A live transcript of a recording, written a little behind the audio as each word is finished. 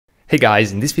Hey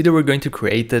guys, in this video we're going to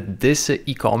create this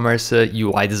e-commerce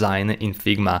UI design in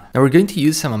Figma. Now we're going to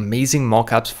use some amazing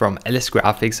mockups from LS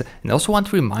Graphics, and I also want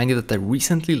to remind you that I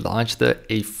recently launched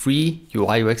a free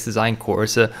UI UX design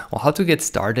course on how to get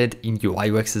started in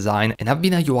UI UX design. And I've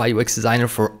been a UI UX designer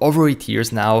for over 8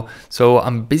 years now, so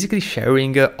I'm basically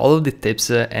sharing all of the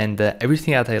tips and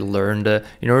everything that I learned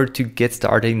in order to get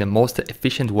started in the most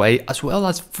efficient way, as well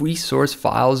as free source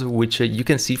files which you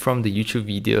can see from the YouTube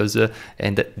videos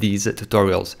and these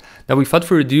tutorials. Now without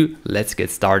further ado, let's get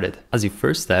started. As a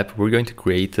first step, we're going to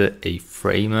create a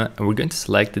frame and we're going to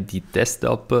select the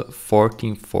desktop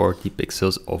 1440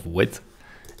 pixels of width,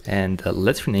 and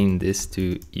let's rename this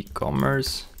to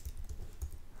e-commerce.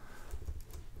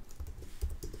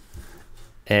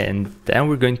 And then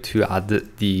we're going to add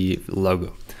the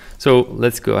logo. So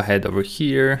let's go ahead over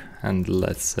here and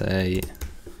let's write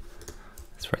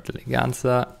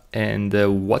Eleganza. And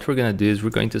what we're going to do is we're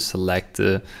going to select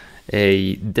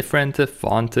a different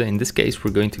font. In this case,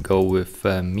 we're going to go with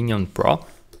Minion Pro.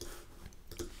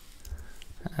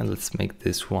 And let's make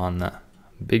this one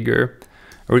bigger.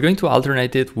 We're going to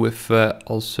alternate it with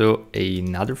also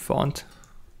another font.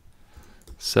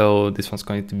 So this one's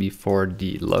going to be for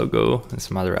the logo and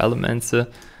some other elements. Then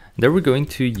we're going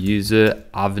to use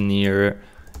Avenir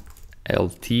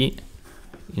LT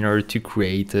in order to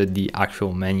create the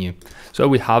actual menu. So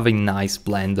we have a nice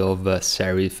blend of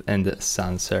serif and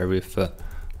sans serif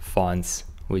fonts,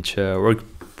 which work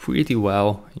pretty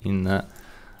well in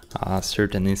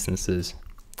certain instances.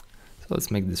 So let's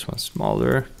make this one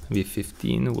smaller, maybe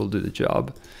 15 will do the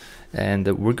job. And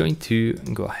we're going to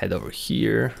go ahead over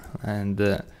here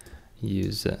and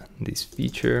use this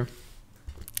feature.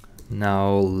 Now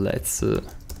let's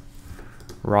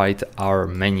write our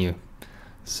menu.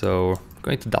 So I'm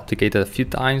going to duplicate it a few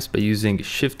times by using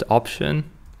Shift Option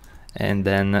and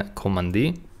then Command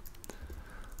D.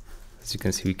 As you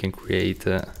can see, we can create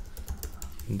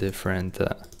different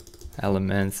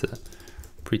elements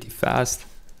pretty fast.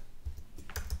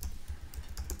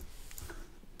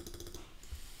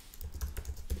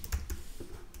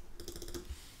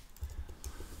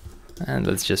 And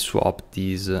let's just swap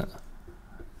these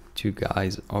two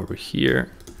guys over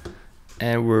here.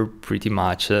 And we're pretty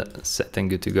much set and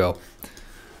good to go.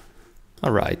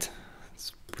 All right,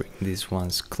 let's bring these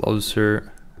ones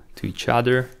closer to each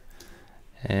other.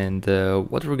 And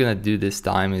what we're gonna do this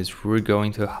time is we're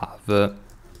going to have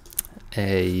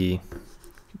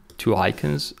two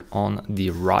icons on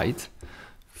the right.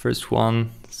 First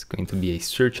one is going to be a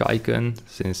search icon,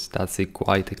 since that's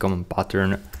quite a common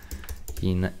pattern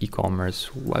in e-commerce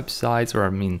websites, or I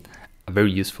mean, a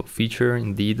very useful feature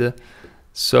indeed.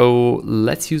 So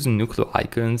let's use Nucleo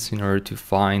icons in order to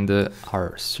find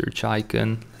our search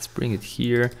icon. Let's bring it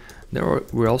here. Then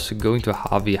we're also going to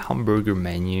have a hamburger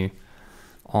menu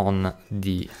on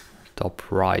the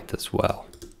top right as well.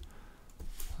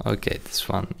 Okay, this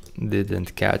one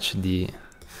didn't catch the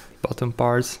bottom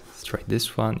parts. Let's try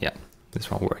this one. Yeah,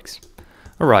 this one works.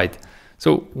 All right.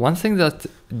 So one thing that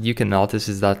you can notice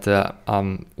is that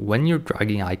when you're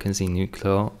dragging icons in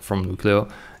Nucleo from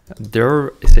Nucleo,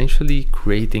 they're essentially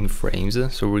creating frames.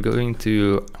 So we're going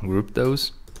to group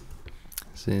those,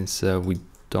 since we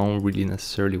don't really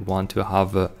necessarily want to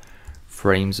have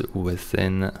frames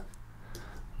within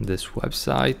this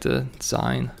website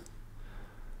design.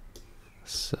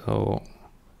 So,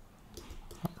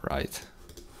 all right,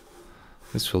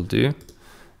 this will do.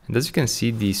 And as you can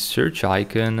see, the search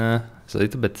icon is a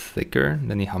little bit thicker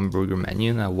than the hamburger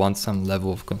menu, and I want some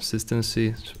level of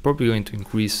consistency. So probably going to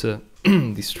increase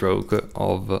the stroke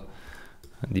of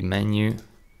the menu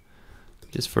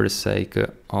just for the sake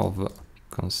of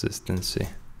consistency.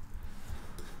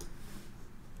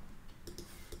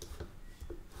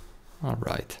 All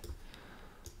right,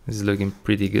 this is looking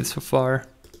pretty good so far.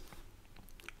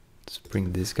 Let's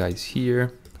bring these guys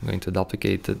here. I'm going to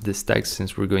duplicate this text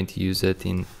since we're going to use it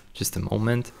in just a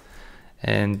moment.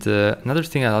 And another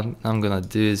thing I'm gonna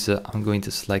do is I'm going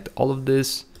to select all of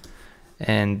this,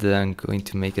 and I'm going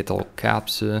to make it all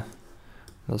caps.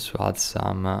 Also add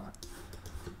some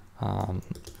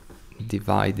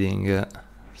dividing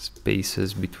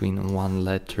spaces between one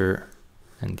letter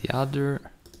and the other.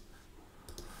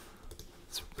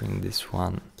 Let's bring this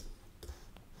one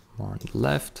more on the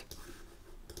left.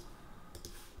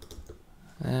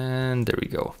 And there we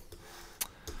go.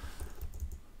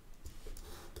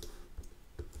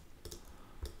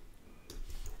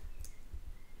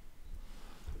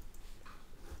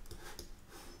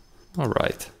 All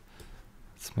right,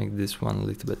 let's make this one a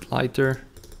little bit lighter.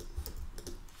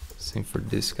 Same for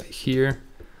this guy here.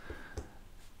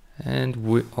 And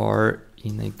we are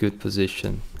in a good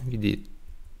position. Maybe the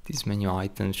These menu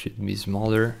items should be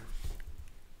smaller.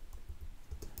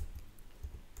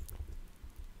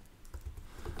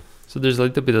 So there's a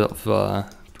little bit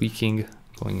of tweaking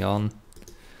going on,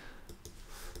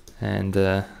 and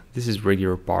this is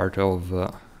regular part of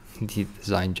the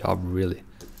design job, really.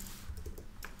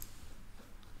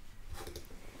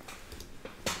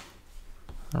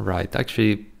 All right,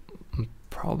 actually, I'm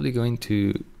probably going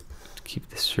to keep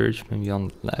the search maybe on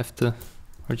the left,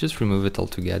 or just remove it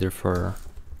altogether for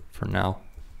now.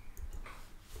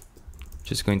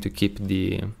 Just going to keep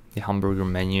the hamburger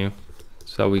menu.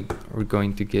 So we're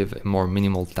going to give a more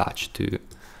minimal touch to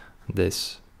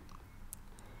this.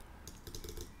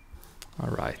 All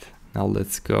right, now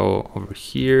let's go over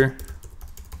here.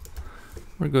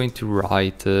 We're going to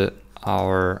write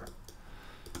our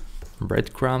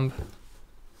breadcrumb.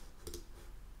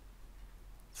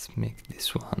 Let's make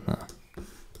this one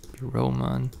be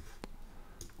Roman.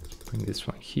 Bring this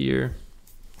one here,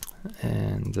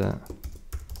 and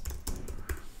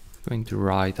going to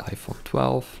write iPhone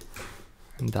 12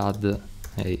 and add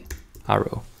a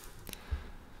arrow.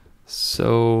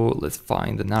 So let's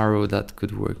find an arrow that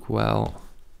could work well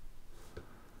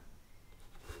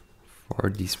for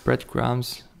these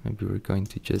breadcrumbs. Maybe we're going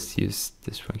to just use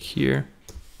this one here.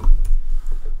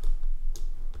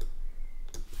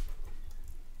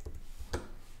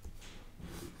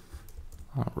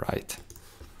 All right,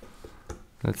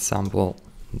 let's sample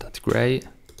that gray,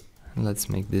 and let's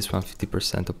make this one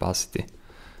 50% opacity.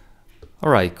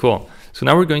 All right, cool. So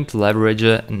now we're going to leverage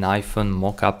an iPhone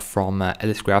mockup from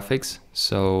Alice Graphics.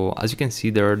 So as you can see,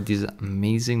 there are these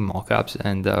amazing mockups,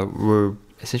 and we're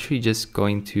essentially just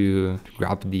going to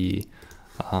grab the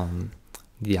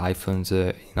iPhones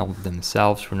in of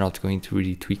themselves. We're not going to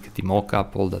really tweak the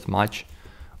mockup all that much,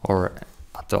 or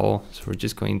at all. So we're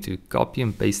just going to copy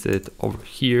and paste it over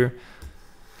here.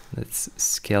 Let's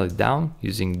scale it down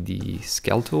using the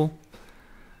scale tool,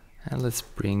 and let's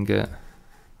bring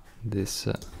this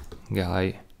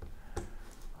guy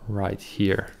right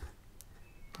here.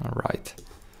 All right,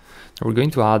 now we're going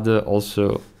to add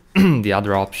also the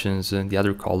other options and the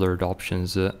other colored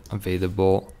options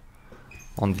available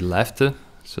on the left,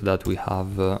 so that we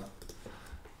have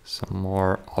some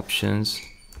more options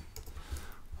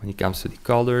when it comes to the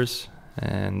colors.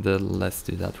 And let's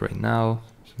do that right now.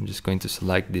 So I'm just going to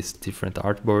select these different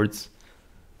artboards,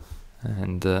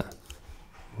 and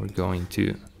we're going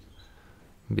to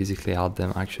basically add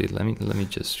them. Actually, let me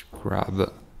just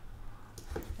grab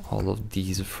all of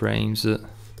these frames.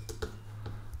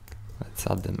 Let's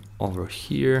add them over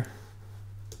here.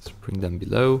 Let's bring them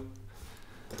below,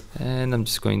 and I'm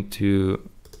just going to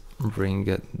bring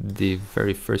the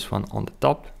very first one on the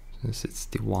top, since it's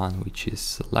the one which is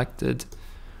selected,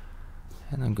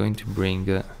 and I'm going to bring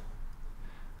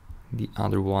the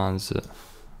other ones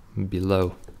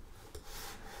below.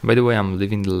 By the way, I'm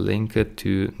leaving the link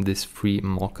to this free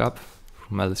mockup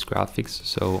from Alice Graphics,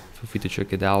 so feel free to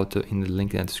check it out in the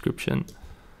link in the description.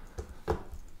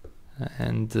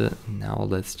 And now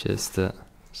let's just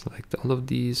select all of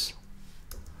these.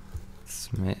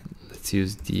 Let's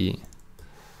use the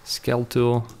scale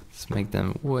tool. Let's make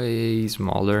them way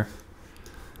smaller.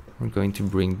 We're going to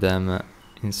bring them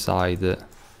inside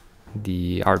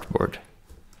the artboard.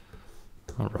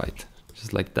 All right,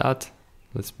 just like that.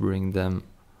 Let's bring them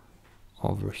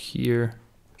over here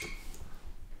to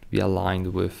be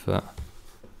aligned with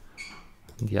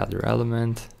the other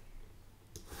element,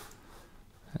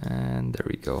 and there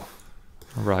we go.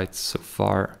 All right, so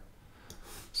far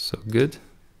so good.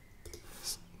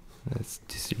 Let's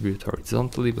distribute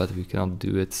horizontally, but we cannot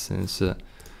do it since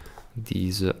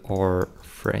these are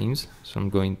frames, so I'm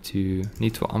going to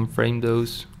need to unframe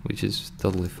those, which is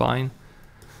totally fine,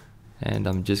 and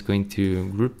I'm just going to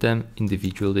group them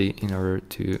individually in order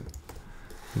to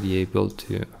be able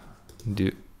to do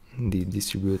the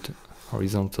distribute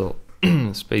horizontal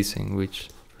spacing, which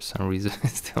for some reason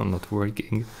is still not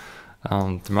working.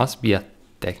 There must be a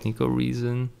technical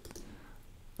reason.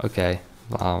 Okay,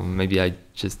 maybe I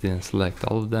just didn't select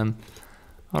all of them.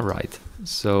 All right,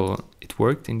 so it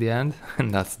worked in the end,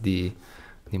 and that's the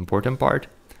important part.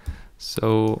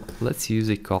 So let's use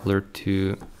a color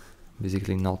to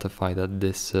basically notify that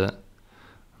this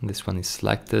one is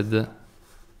selected.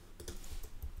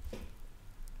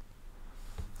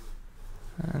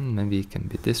 And maybe it can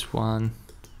be this one,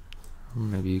 or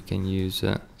maybe you can use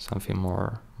something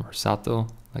more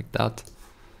subtle like that,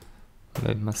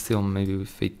 but still maybe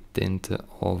with a tint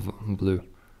of blue.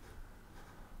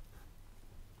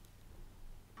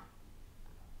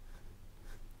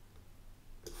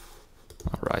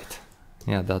 All right,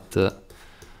 yeah, that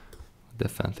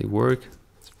definitely work.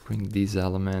 Let's bring these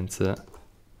elements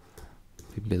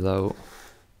be below.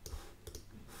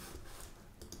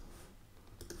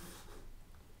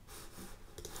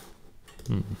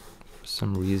 For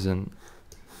some reason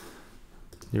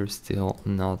they're still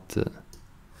not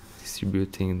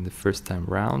distributing the first time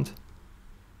round.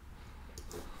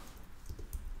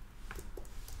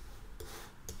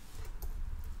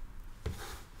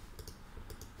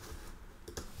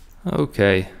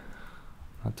 Okay,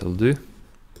 that'll do.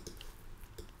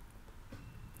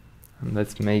 And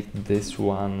let's make this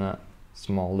one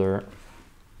smaller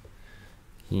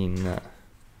in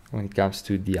when it comes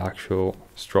to the actual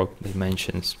stroke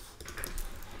dimensions.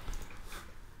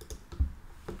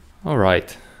 All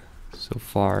right, so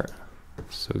far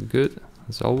so good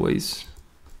as always.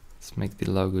 Let's make the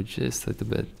logo just a little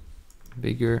bit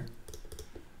bigger.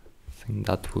 I think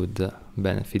that would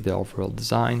benefit the overall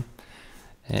design.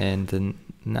 And then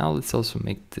now let's also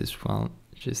make this one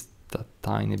just a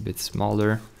tiny bit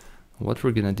smaller. What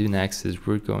we're gonna do next is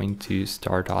we're going to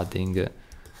start adding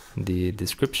the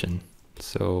description.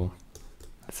 So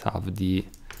let's have the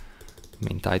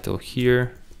main title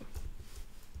here.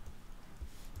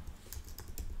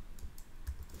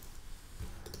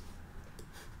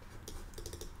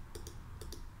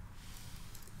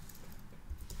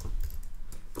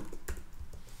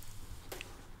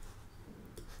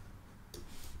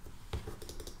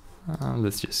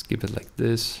 Let's just keep it like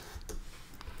this.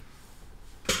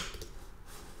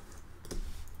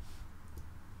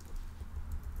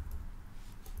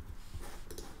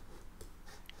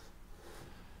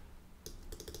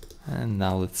 And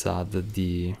now let's add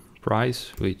the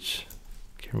price, which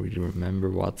I can't really remember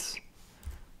what's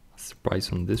the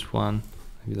price on this one.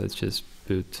 Maybe let's just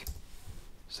put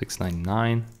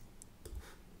 $6.99.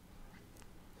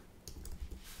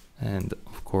 And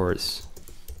of course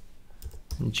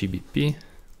GBP.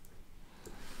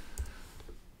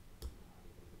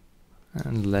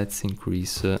 And let's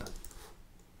increase the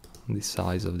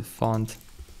size of the font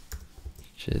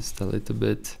just a little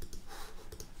bit.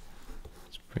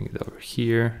 Let's bring it over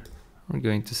here. We're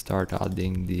going to start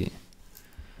adding the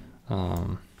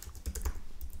some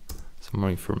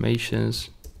more informations.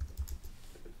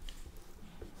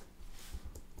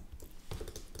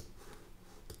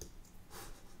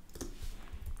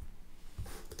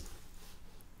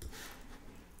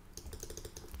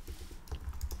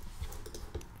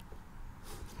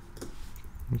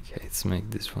 Okay, let's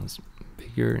make this one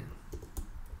bigger.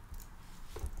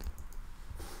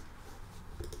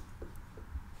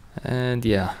 And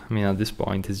yeah, I mean, at this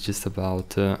point it's just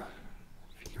about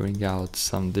figuring out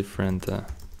some different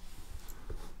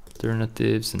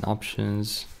alternatives and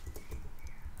options.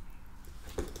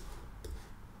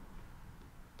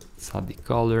 Let's add the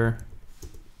color.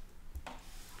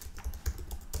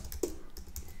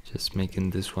 Just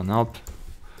making this one up.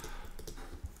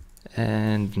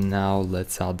 And now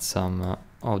let's add some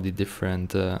of the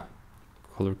different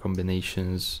color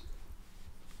combinations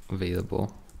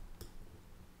available.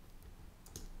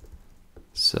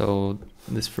 So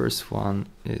this first one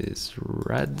is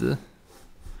red.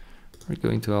 We're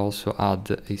going to also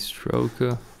add a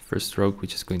stroke. First stroke,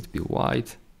 which is going to be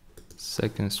white.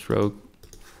 Second stroke,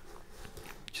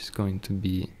 which is going to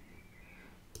be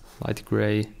light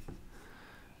gray.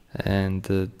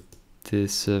 And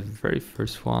this very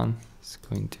first one is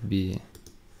going to be,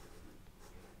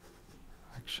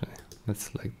 actually,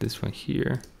 let's select this one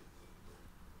here,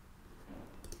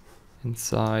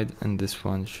 inside, and this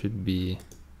one should be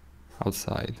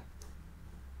outside.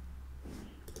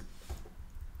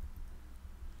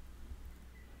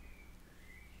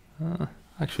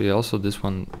 Actually, also this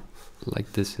one,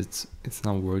 like this, it's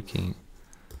not working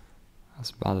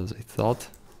as bad as I thought.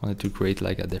 I wanted to create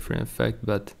like a different effect,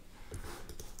 but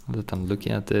now that I'm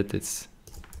looking at it, it's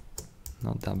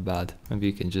not that bad. Maybe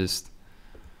you can just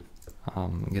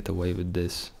get away with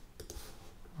this.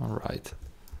 All right,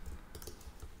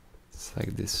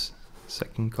 select this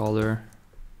second color.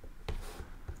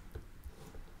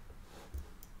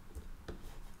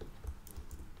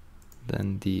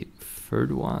 Then the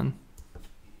third one.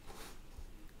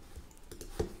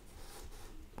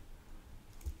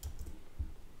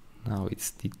 Now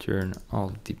it's the turn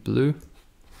of the blue.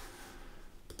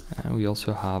 And we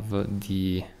also have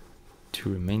the two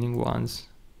remaining ones,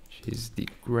 which is the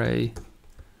gray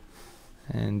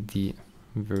and the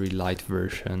very light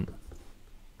version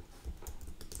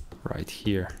right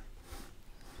here.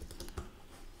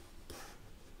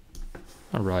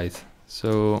 All right,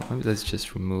 so maybe let's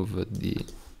just remove the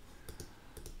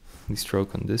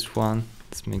stroke on this one.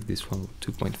 Let's make this one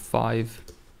 2.5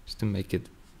 just to make it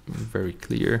very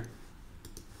clear.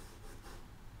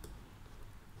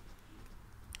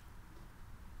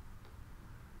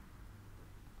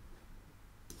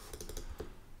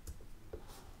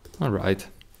 All right.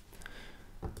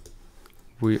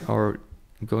 We are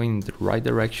going in the right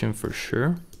direction for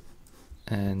sure.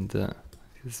 And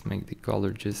let's make the color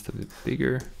just a bit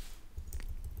bigger.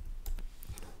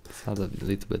 Let's add a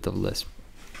little bit of less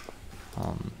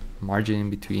margin in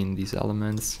between these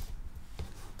elements.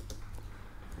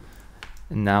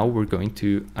 And now we're going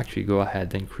to actually go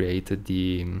ahead and create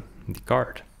the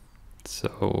card.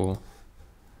 So,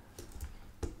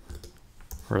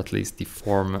 or at least the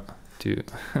form to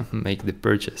make the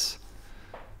purchase.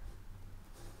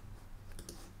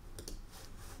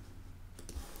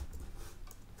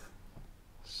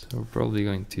 So we're probably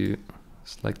going to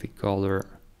select the color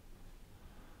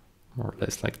more or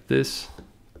less like this.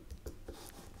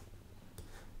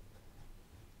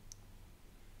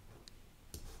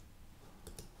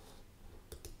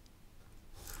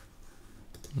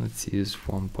 Let's use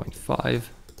 1.5.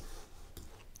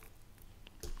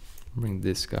 Bring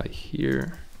this guy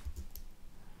here.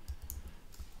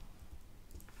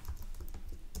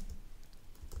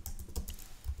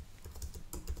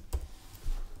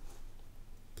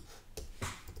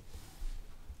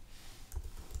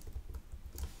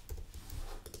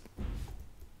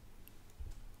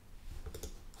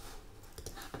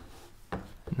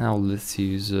 Now let's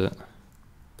use an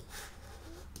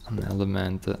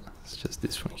element, it's just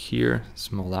this one here,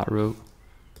 small arrow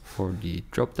for the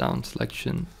drop down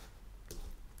selection.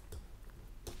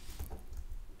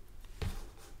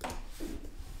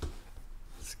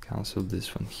 Let's cancel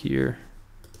this one here.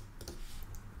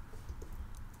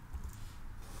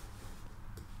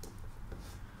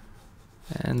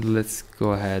 And let's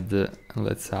go ahead and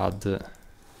let's add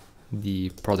the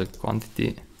product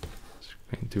quantity. So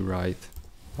we're going to write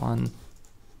 1.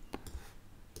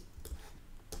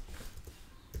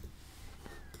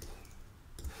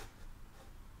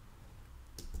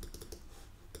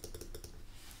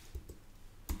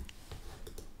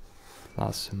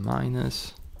 Plus and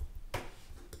minus.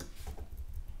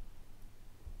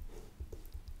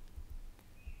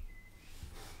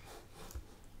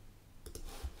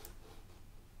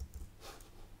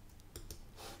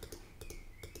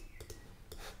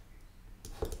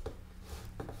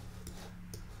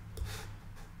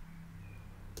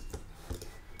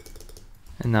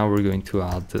 And now we're going to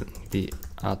add the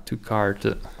add to cart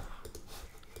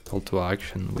call to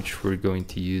action, which we're going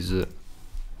to use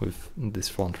with this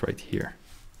font right here.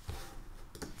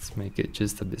 Let's make it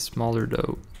just a bit smaller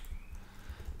though.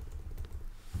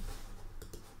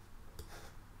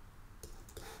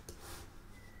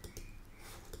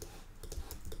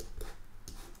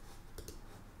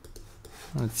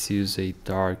 Let's use a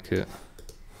dark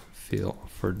fill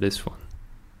for this one.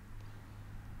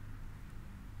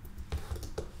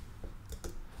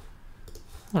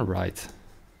 All right,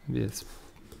 maybe let's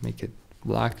make it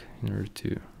black in order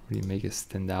to really make it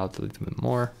stand out a little bit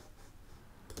more.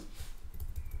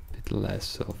 A bit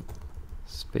less of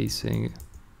spacing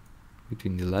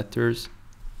between the letters.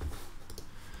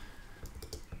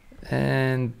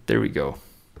 And there we go.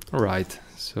 All right,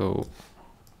 so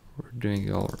we're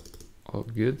doing all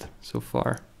good so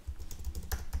far.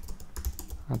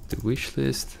 Add the wish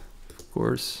list, of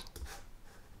course.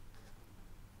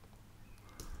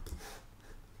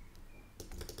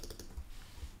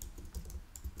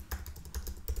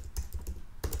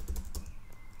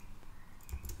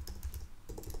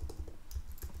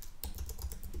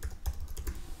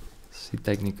 See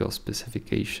technical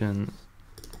specification.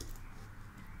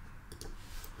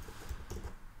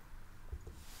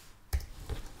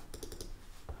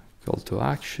 Call to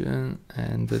action,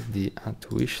 and the add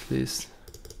to wish list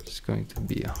is going to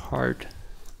be a heart.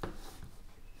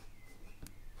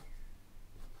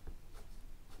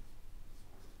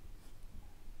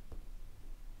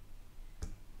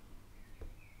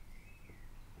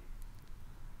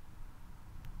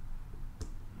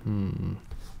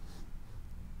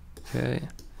 Okay,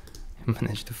 I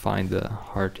managed to find the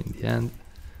heart in the end.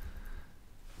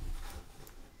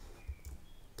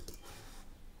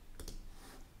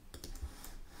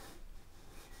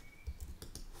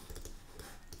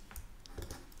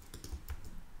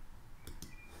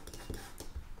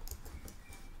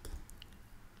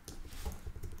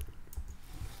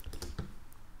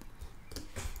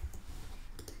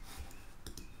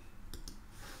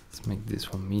 Let's make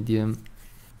this one medium.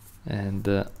 And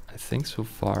I think so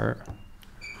far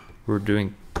we're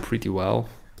doing pretty well.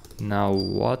 Now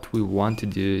what we want to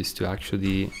do is to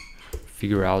actually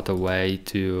figure out a way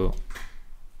to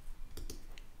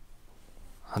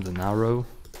add an arrow.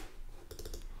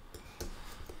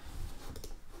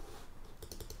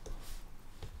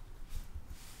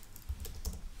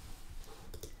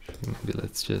 Maybe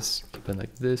let's just keep it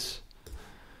like this.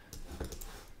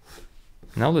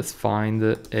 Now let's find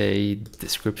a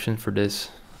description for this.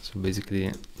 So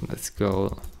basically, let's go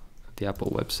to the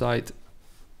Apple website,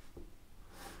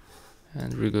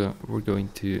 and we're going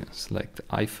to select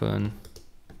iPhone,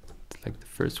 select the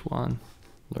first one,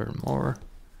 learn more.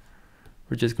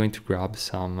 We're just going to grab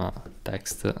some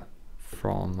text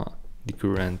from the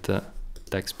current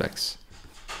text specs.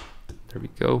 There we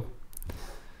go.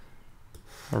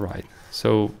 All right,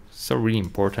 so really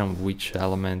important which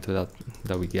element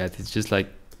that we get. It's just like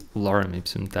lorem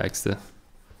ipsum text,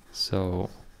 so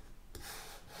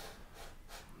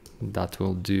that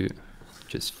will do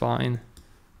just fine.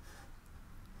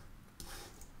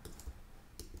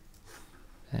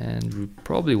 And we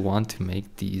probably want to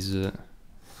make these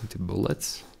into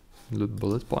bullets,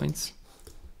 bullet points.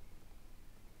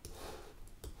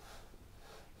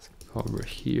 Let's go over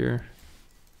here.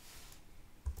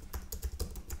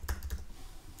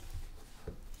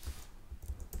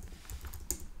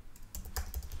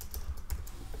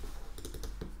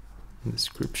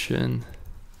 Description.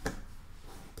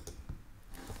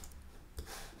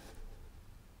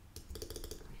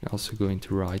 I'm also going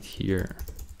to write here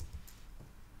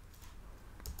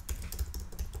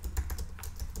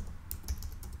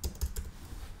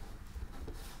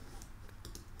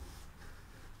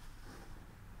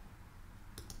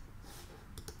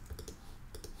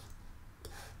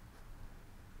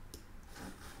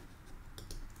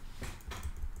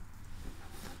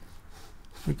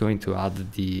we're going to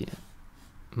add the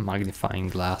magnifying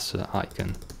glass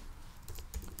icon.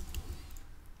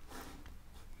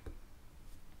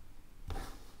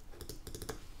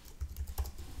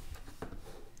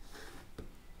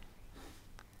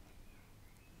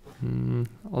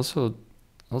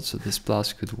 Also this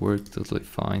plus could work totally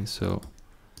fine, so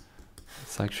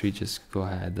let's actually just go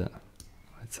ahead,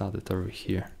 let's add it over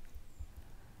here.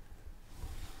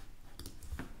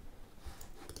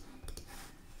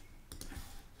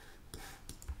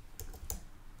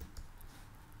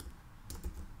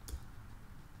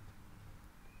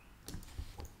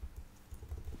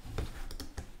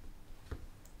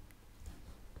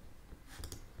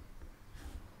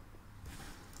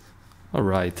 All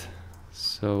right,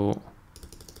 so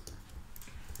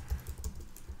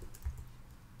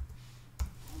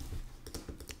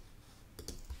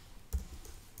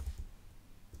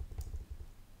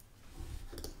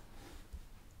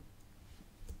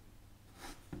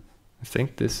I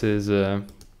think this is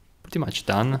pretty much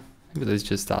done. Maybe let's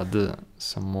just add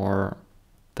some more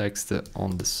text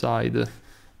on the side.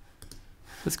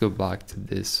 Let's go back to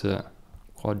this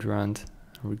quadrant.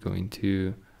 We're going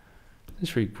to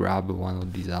just grab one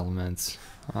of these elements,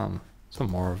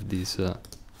 some more of these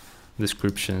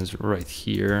descriptions right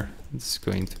here. It's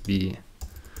going to be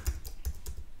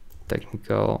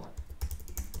technical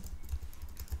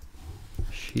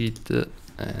sheet,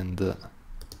 and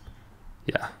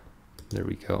yeah, there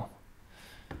we go.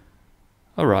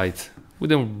 All right, we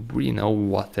don't really know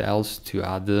what else to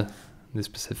add this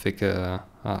specific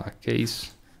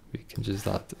case. We can just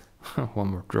add one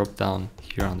more drop down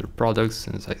here under products,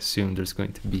 since I assume there's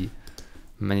going to be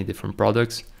many different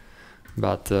products.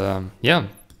 But yeah,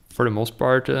 for the most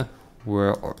part,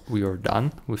 we are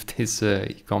done with this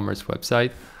e-commerce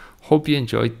website. Hope you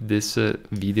enjoyed this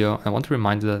video. I want to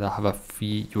remind you that I have a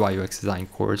free UI UX design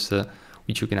course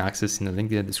which you can access in the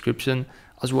link in the description,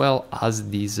 as well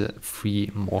as these free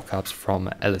mockups from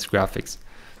LS Graphics.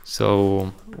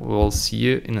 So we'll see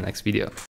you in the next video.